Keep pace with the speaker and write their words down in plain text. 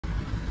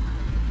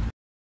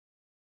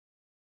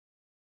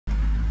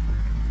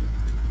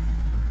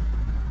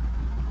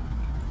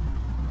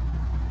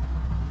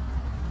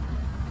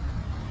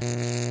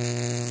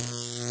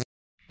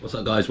What's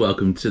up guys,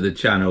 welcome to the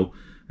channel.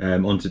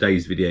 On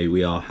today's video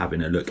we are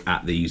having a look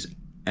at these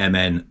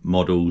MN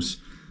models,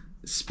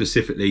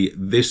 specifically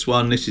this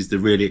one. This is the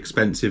really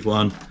expensive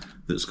one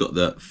that's got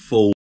the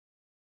full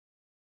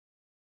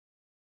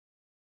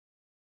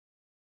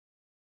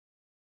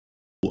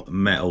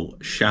metal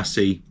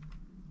chassis.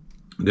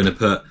 I'm going to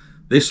put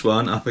this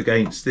one up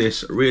against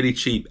this really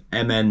cheap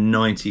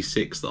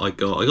MN96 that I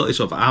got this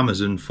off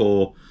Amazon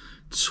for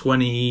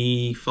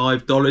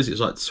 $25.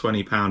 It's like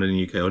 £20 in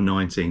the UK, or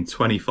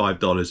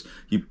 $25.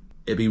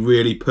 It'd be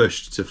really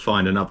pushed to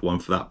find another one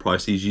for that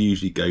price. These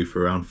usually go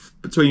for around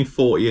between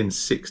 $40 and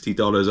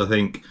 $60, I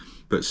think,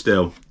 but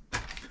still,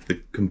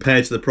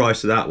 compared to the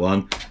price of that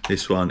one,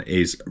 this one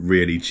is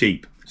really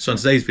cheap. So in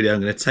today's video,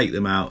 I'm going to take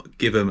them out,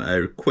 give them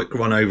a quick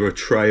run over a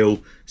trail,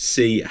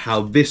 see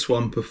how this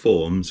one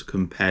performs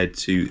compared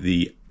to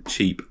the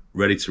cheap,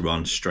 ready to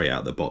run, straight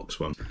out the box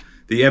one.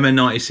 The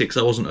MN96,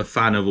 I wasn't a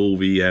fan of all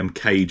the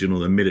cage and all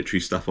the military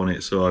stuff on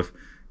it, so I've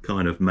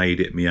kind of made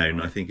it my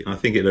own. I think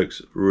it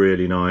looks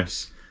really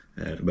nice.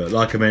 But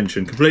like I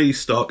mentioned, completely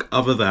stock,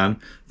 other than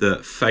the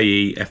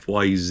Fei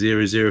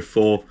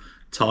FY004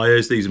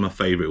 tyres. These are my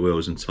favourite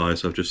wheels and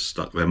tyres, so I've just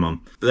stuck them on.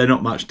 But they're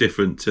not much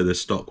different to the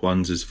stock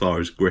ones as far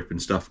as grip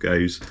and stuff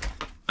goes.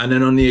 And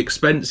then on the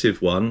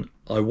expensive one,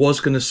 I was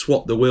going to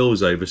swap the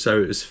wheels over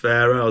so it was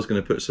fairer. I was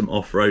going to put some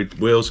off-road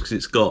wheels because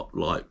it's got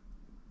like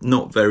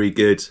not very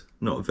good,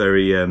 not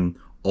very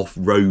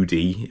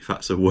off-roady, if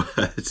that's a word.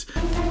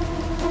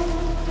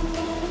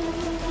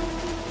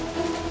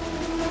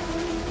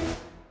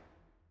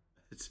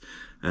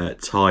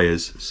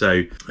 Tyres,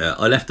 so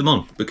I left them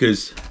on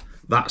because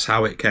that's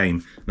how it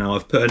came. Now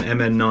I've put an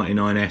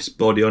MN96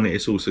 body on it.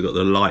 It's also got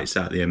the lights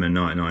out the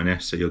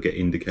MN96, so you'll get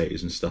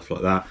indicators and stuff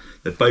like that.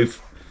 They're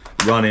both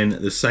running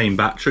the same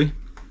battery.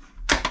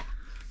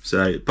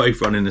 So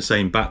both running the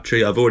same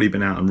battery. I've already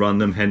been out and run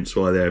them, hence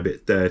why they're a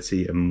bit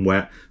dirty and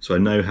wet. So I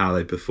know how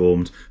they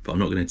performed, but I'm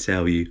not going to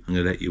tell you. I'm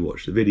going to let you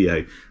watch the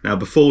video. Now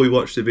before we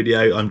watch the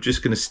video, I'm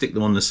just going to stick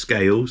them on the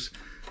scales,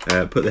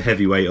 put the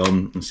heavyweight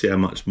on and see how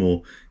much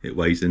more it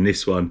weighs than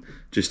this one,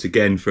 just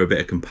again for a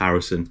bit of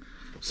comparison.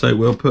 So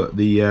we'll put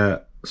the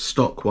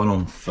stock one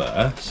on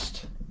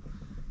first.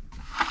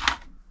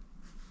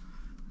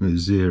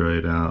 It's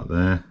zeroed out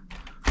there.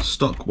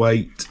 Stock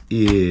weight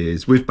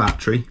is, with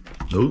battery,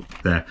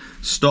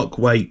 stock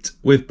weight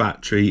with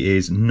battery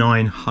is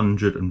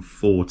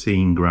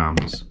 914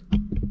 grams.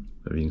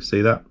 So you can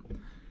see that,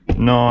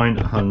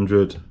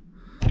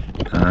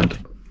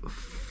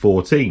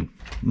 914.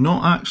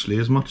 Not actually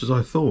as much as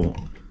I thought.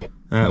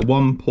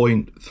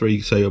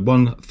 1.3, so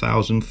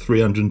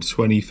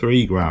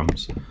 1,323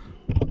 grams.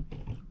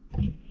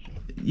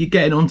 You're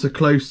getting onto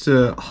close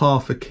to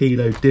half a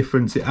kilo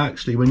difference. It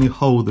actually, when you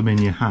hold them in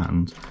your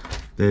hand,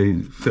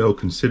 they feel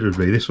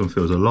considerably. This one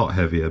feels a lot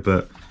heavier,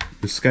 but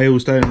the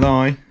scales don't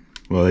lie.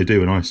 Well, they do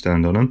when I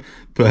stand on them.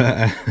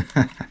 But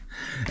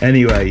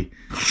anyway,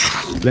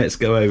 let's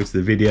go over to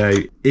the video.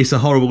 It's a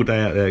horrible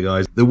day out there,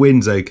 guys. The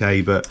wind's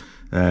okay, but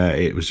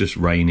it was just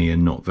rainy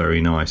and not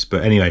very nice.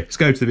 But anyway, let's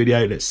go to the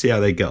video. Let's see how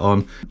they get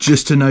on.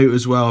 Just to note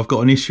as well, I've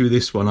got an issue with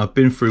this one. I've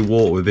been through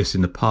water with this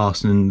in the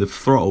past, and the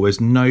throttle, there's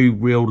no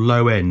real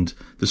low end.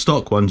 The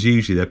stock ones,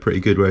 usually they're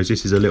pretty good, whereas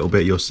this is a little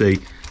bit, you'll see,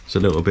 it's a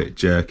little bit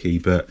jerky,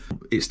 but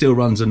it still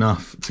runs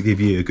enough to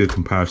give you a good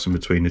comparison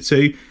between the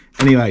two.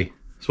 Anyway,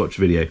 let's watch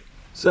the video.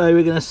 So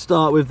we're going to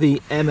start with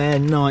the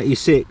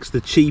MN96.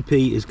 The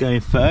cheapie is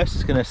going first.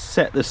 It's going to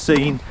set the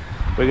scene.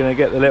 We're going to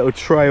get the little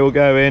trail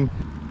going.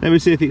 Let me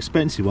see if the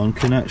expensive one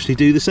can actually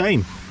do the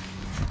same.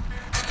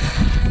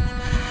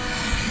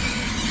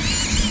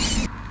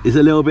 It's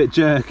a little bit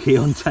jerky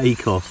on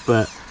takeoff,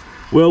 but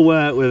we'll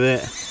work with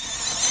it.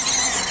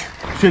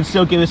 Should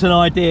still give us an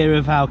idea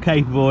of how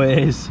capable it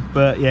is,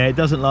 but yeah, it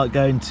doesn't like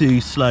going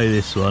too slow,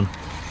 this one.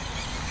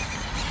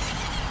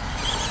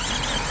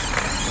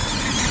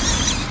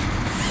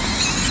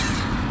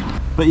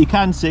 But you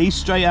can see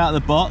straight out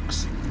of the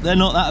box, they're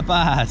not that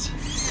bad.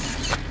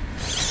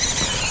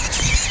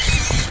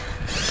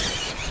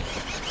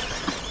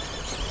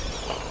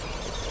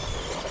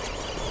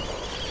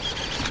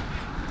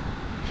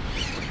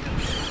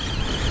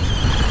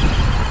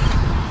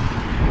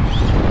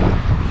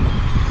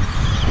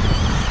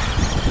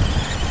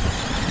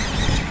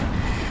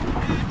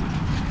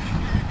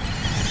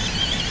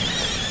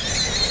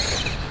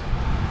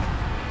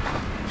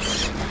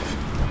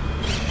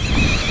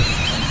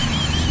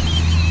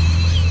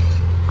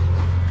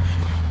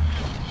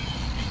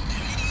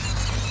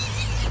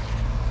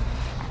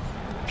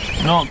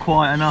 Not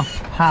quite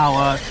enough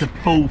power to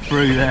pull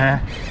through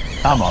there.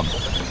 Come on,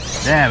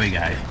 there we go.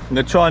 I'm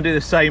going to try and do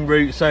the same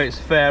route so it's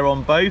fair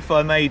on both.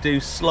 I may do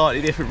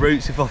slightly different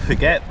routes if I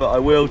forget, but I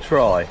will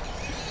try.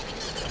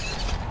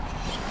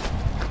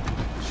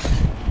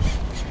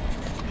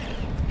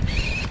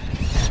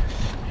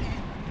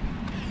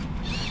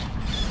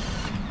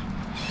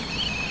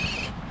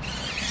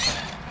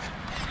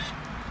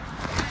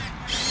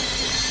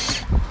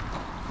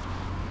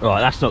 Right,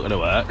 that's not going to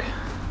work.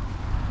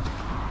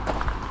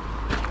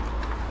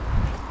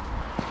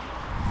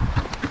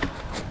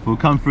 We'll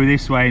come through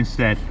this way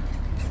instead.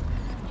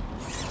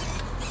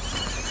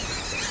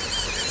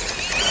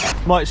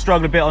 Might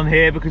struggle a bit on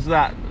here because of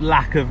that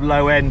lack of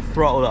low end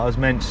throttle that I was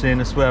mentioning.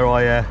 That's where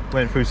I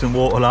went through some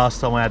water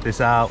last time I had this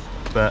out,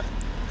 but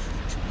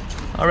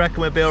I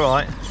reckon we'll be all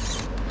right.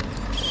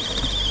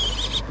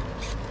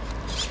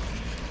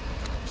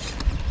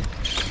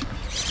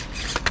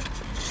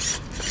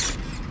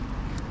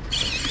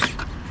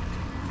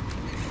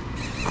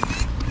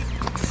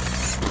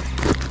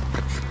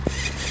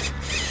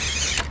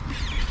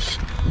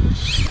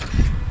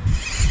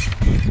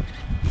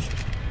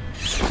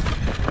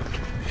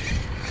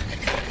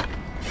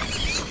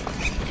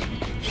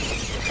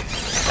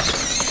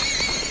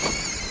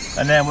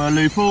 And then we'll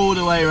loop all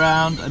the way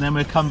around and then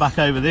we'll come back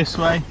over this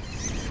way.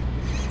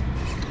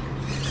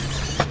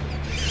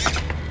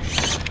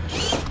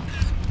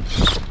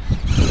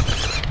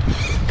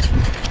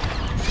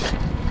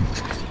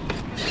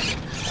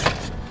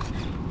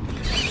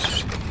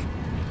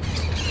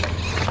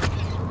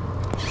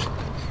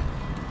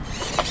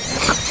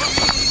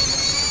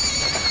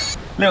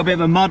 Little bit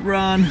of a mud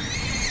run.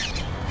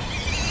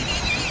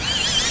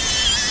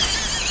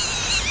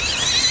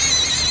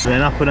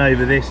 Then up and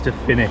over this to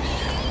finish.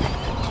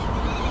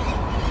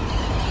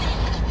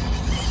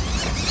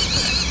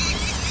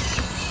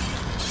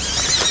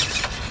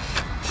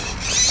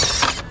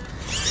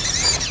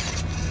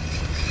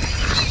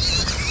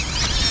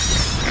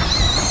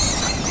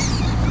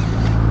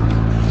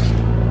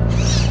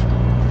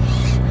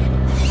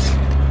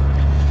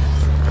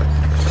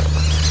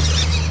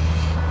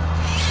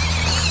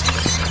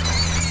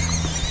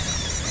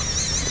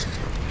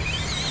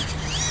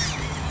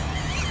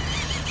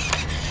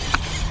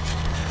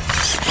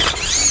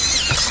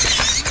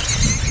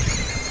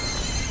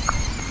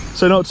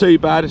 So not too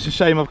bad. It's a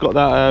shame I've got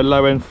that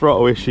low end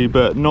throttle issue,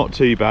 but not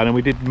too bad, and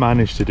we did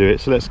manage to do it.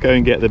 So let's go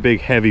and get the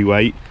big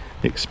heavyweight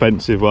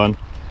expensive one.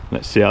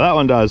 Let's see how that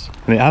one does.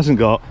 And it hasn't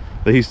got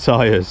these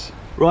tyres.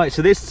 Right,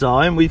 so this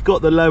time we've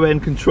got the low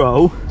end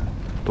control,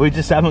 we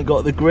just haven't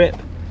got the grip.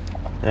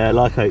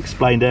 Like I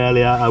explained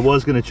earlier, I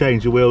was going to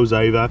change the wheels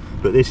over,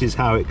 but this is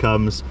how it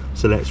comes,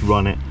 so let's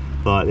run it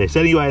like this.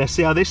 Anyway, let's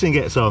see how this thing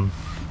gets on.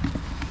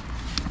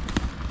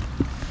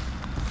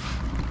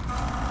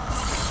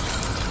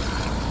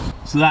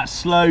 So that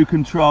slow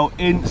control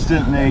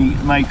instantly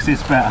makes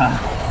this better.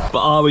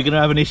 But are we going to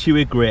have an issue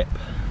with grip?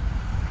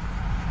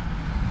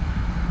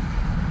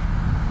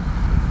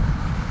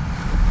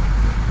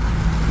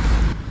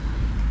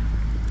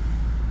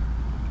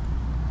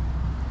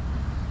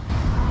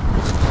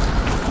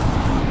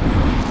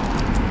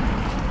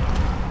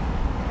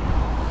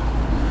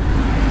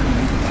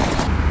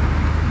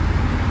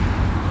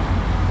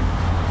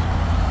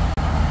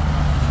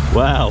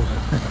 Wow.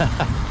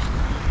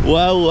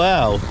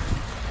 Wow.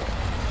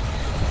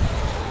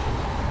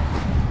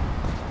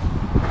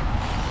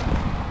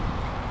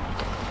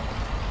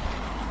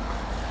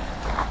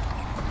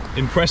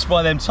 Impressed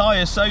by them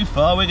tyres so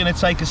far. We're going to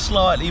take a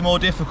slightly more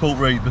difficult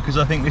route because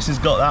I think this has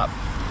got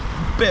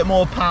that bit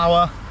more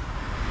power.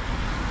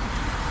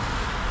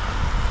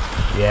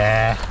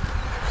 Yeah.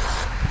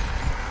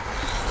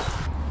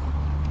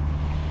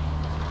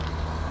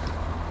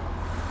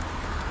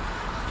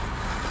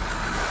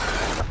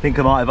 I think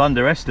I might have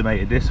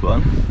underestimated this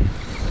one.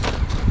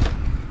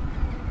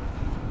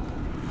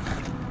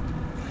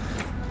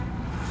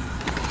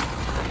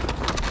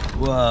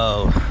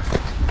 Whoa.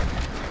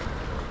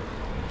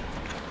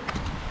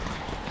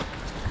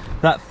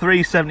 That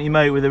 370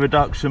 motor with a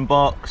reduction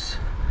box.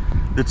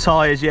 The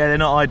tyres, yeah, they're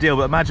not ideal,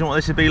 but imagine what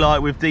this would be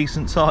like with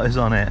decent tyres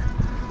on it.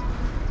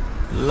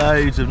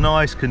 Loads of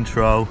nice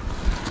control.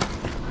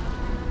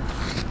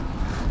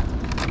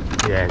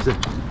 Yeah, there's a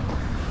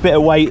bit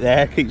of weight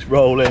there, keeps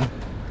rolling.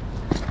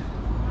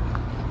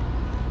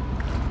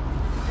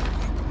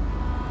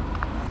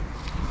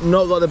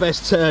 Not got the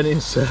best turning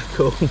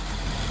circle.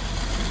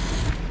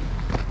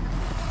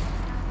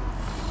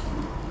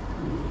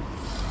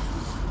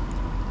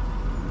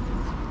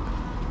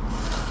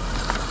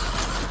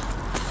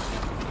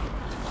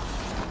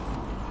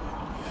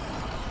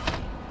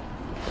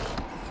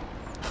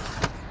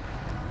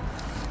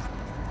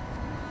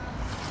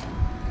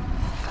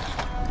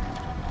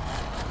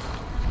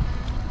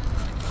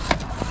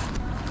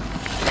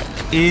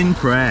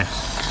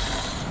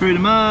 Impressed. Through the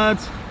mud.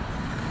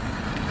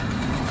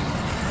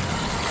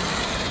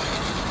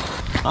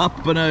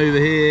 Up and over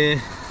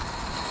here.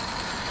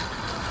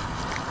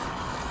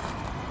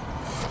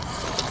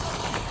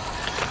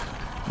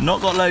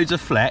 Not got loads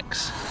of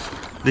flex.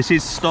 This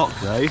is stock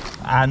though,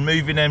 and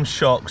moving them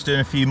shocks, doing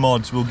a few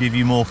mods will give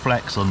you more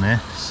flex on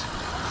this.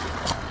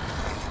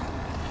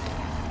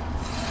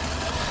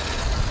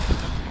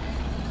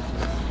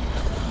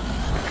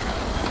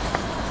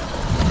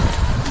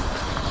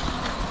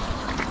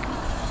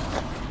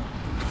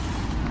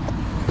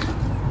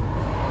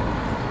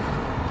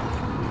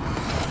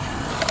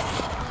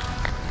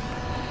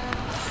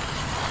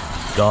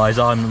 Guys,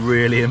 I'm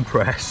really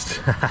impressed.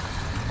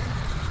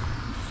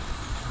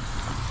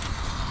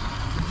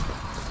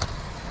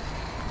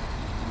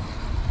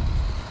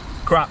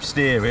 Crap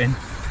steering,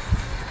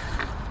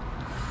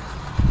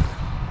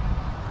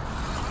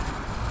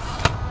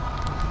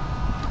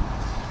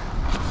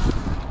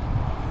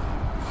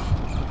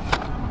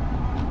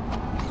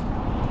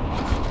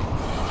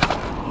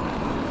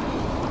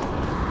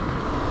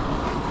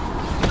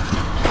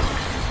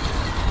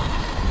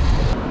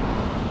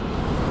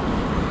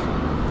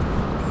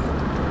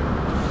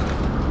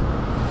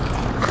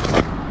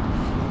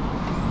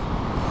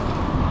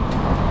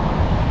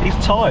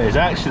 tyres,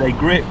 actually, they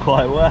grip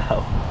quite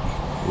well.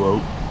 Whoa,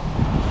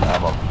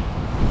 come on.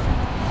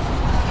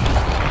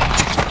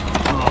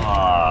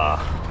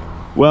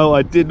 Well,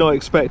 I did not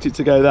expect it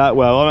to go that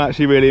well. I'm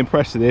actually really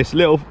impressed with this.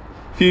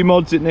 Few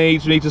mods it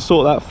needs. We need to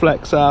sort that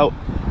flex out.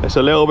 It's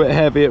a little bit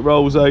heavy, it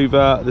rolls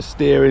over. The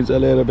steering's a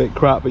little bit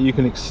crap, but you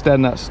can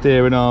extend that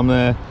steering arm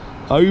there.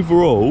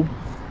 Overall,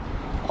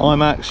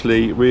 I'm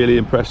actually really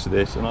impressed with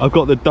this. And I've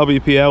got the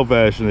WPL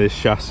version of this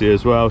chassis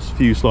as well. A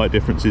few slight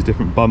differences,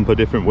 different bumper,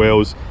 different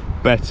wheels,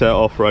 better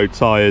off-road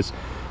tyres.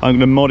 I'm going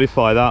to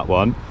modify that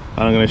one, and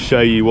I'm going to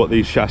show you what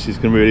these chassis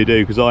can really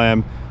do, because I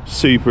am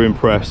super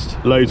impressed.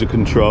 Loads of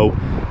control,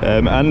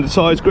 and the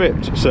side's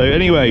gripped. So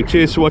anyway,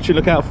 cheers for watching.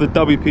 Look out for the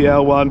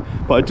WPL one,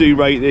 but I do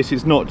rate this.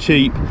 It's not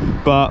cheap,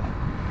 but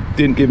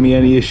didn't give me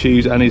any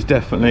issues, and it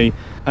definitely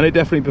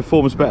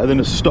performs better than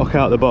a stock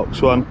out the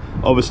box one.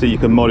 Obviously you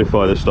can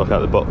modify the stock out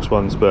the box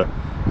ones, but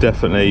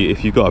definitely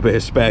if you've got a bit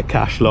of spare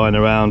cash lying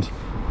around,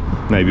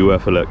 maybe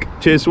worth a look.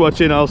 Cheers for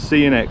watching. I'll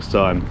see you next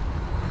time.